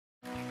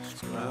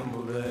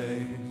Scrambled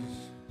eggs.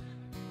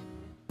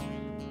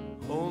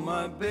 Oh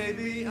my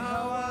baby,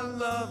 how I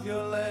love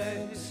your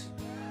legs.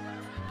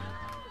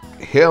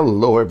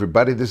 Hello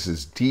everybody, this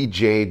is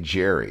DJ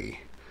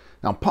Jerry.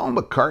 Now Paul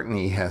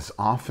McCartney has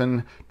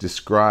often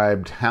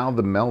described how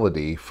the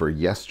melody for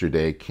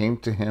Yesterday came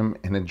to him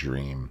in a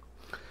dream.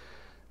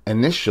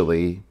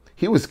 Initially,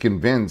 he was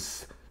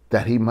convinced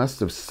that he must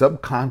have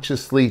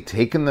subconsciously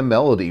taken the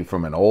melody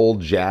from an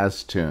old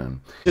jazz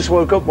tune. Just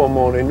woke up one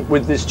morning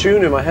with this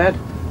tune in my head.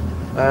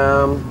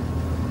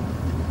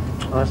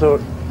 I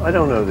thought, I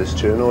don't know this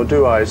tune, or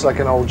do I? It's like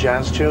an old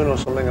jazz tune or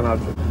something, and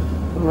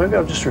maybe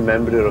I've just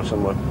remembered it or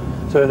somewhat.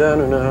 So I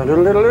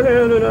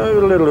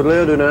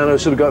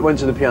sort of went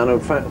to the piano,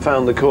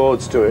 found the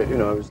chords to it, you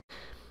know.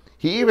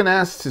 He even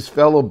asked his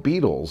fellow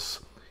Beatles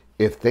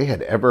if they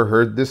had ever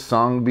heard this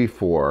song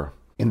before.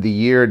 In the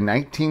year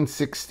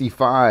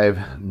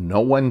 1965, no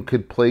one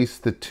could place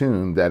the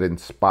tune that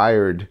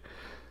inspired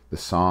the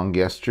song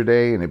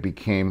Yesterday, and it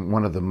became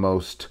one of the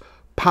most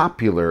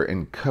popular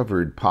and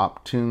covered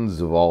pop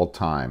tunes of all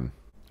time.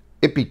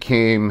 It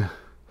became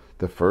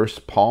the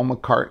first Paul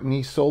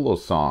McCartney solo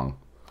song.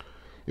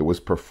 It was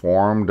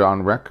performed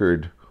on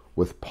record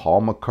with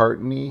Paul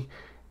McCartney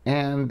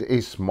and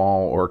a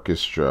small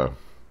orchestra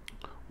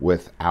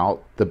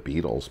without the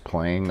Beatles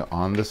playing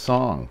on the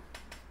song.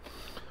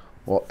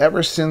 Well,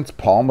 ever since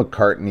Paul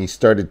McCartney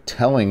started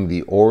telling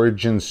the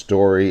origin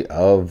story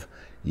of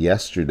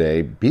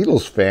Yesterday,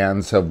 Beatles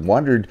fans have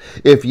wondered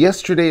if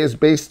Yesterday is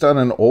based on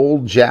an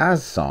old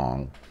jazz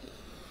song.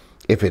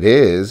 If it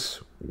is,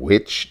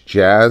 which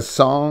jazz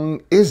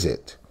song is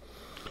it?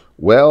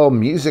 Well,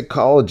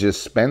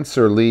 musicologist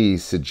Spencer Lee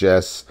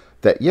suggests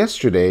that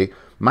Yesterday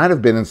might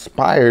have been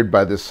inspired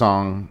by the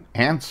song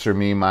Answer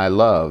Me, My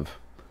Love,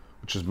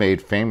 which was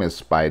made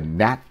famous by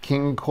Nat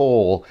King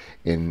Cole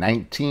in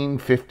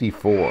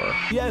 1954.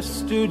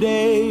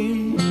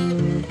 Yesterday,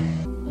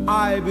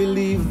 I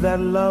believe that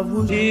love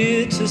was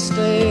here to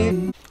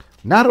stay.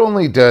 Not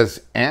only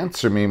does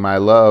Answer Me, My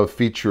Love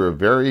feature a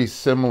very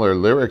similar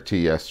lyric to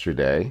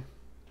Yesterday,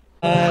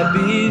 I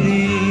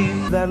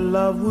believe that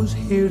love was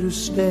here to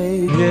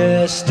stay.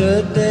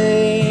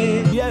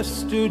 Yesterday,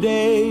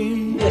 yesterday,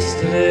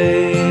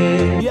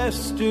 yesterday,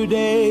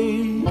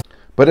 yesterday.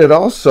 but it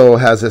also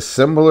has a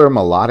similar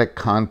melodic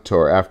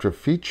contour after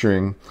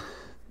featuring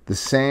the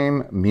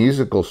same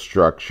musical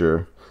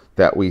structure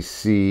that we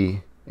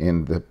see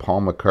in the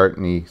Paul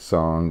McCartney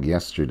song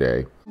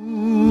Yesterday.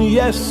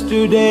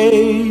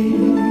 Yesterday,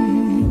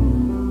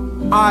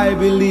 I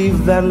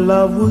believe that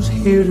love was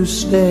here to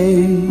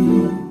stay.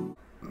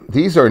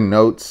 These are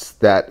notes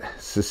that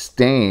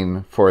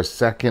sustain for a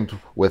second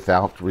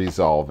without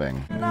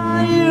resolving.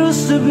 I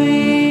used to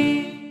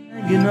be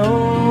hanging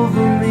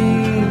over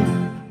me,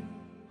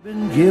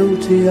 been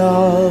guilty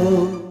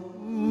of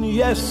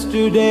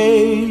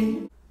yesterday.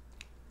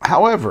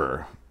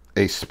 However,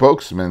 a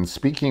spokesman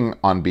speaking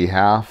on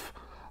behalf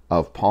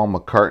of Paul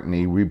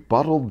McCartney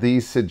rebutted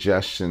these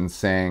suggestions,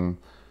 saying,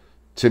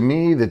 "To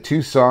me, the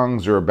two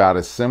songs are about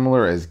as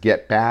similar as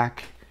Get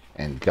Back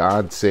and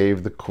God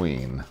Save the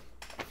Queen."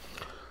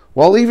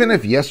 Well, even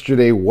if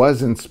Yesterday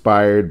was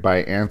inspired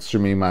by Answer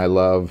Me, My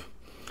Love,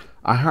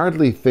 I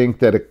hardly think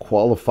that it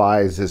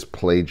qualifies as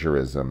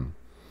plagiarism.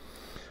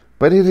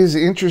 But it is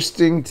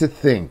interesting to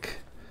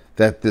think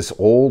that this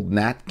old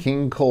Nat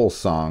King Cole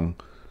song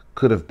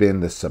could have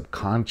been the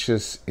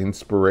subconscious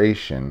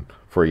inspiration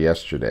for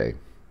Yesterday.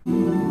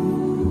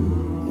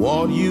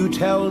 Won't you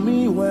tell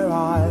me where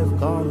I've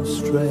gone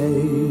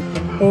astray?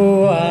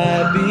 Oh,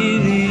 I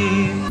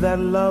believe that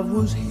love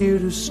was here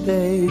to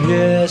stay.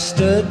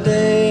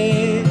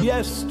 Yesterday,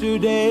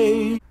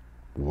 yesterday.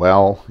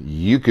 Well,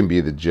 you can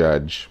be the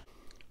judge.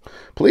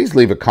 Please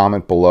leave a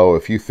comment below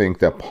if you think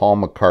that Paul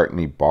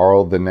McCartney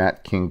borrowed the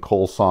Nat King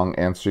Cole song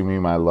Answer Me,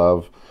 My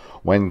Love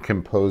when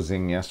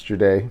composing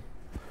Yesterday.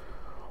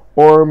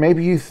 Or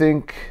maybe you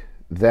think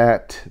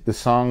that the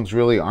songs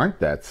really aren't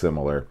that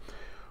similar.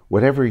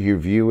 Whatever your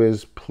view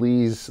is,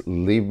 please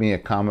leave me a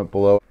comment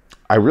below.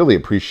 I really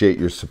appreciate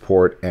your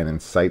support and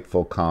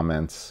insightful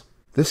comments.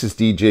 This is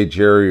DJ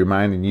Jerry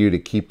reminding you to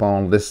keep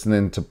on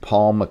listening to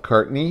Paul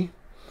McCartney.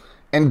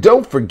 And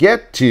don't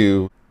forget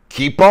to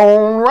keep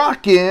on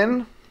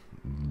rocking.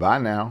 Bye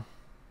now.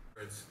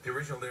 The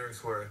original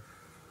lyrics were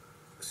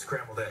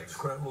scrambled eggs.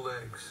 Scrambled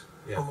eggs.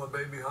 Yeah. Oh my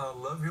baby, how I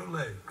love your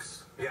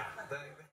legs. Yeah.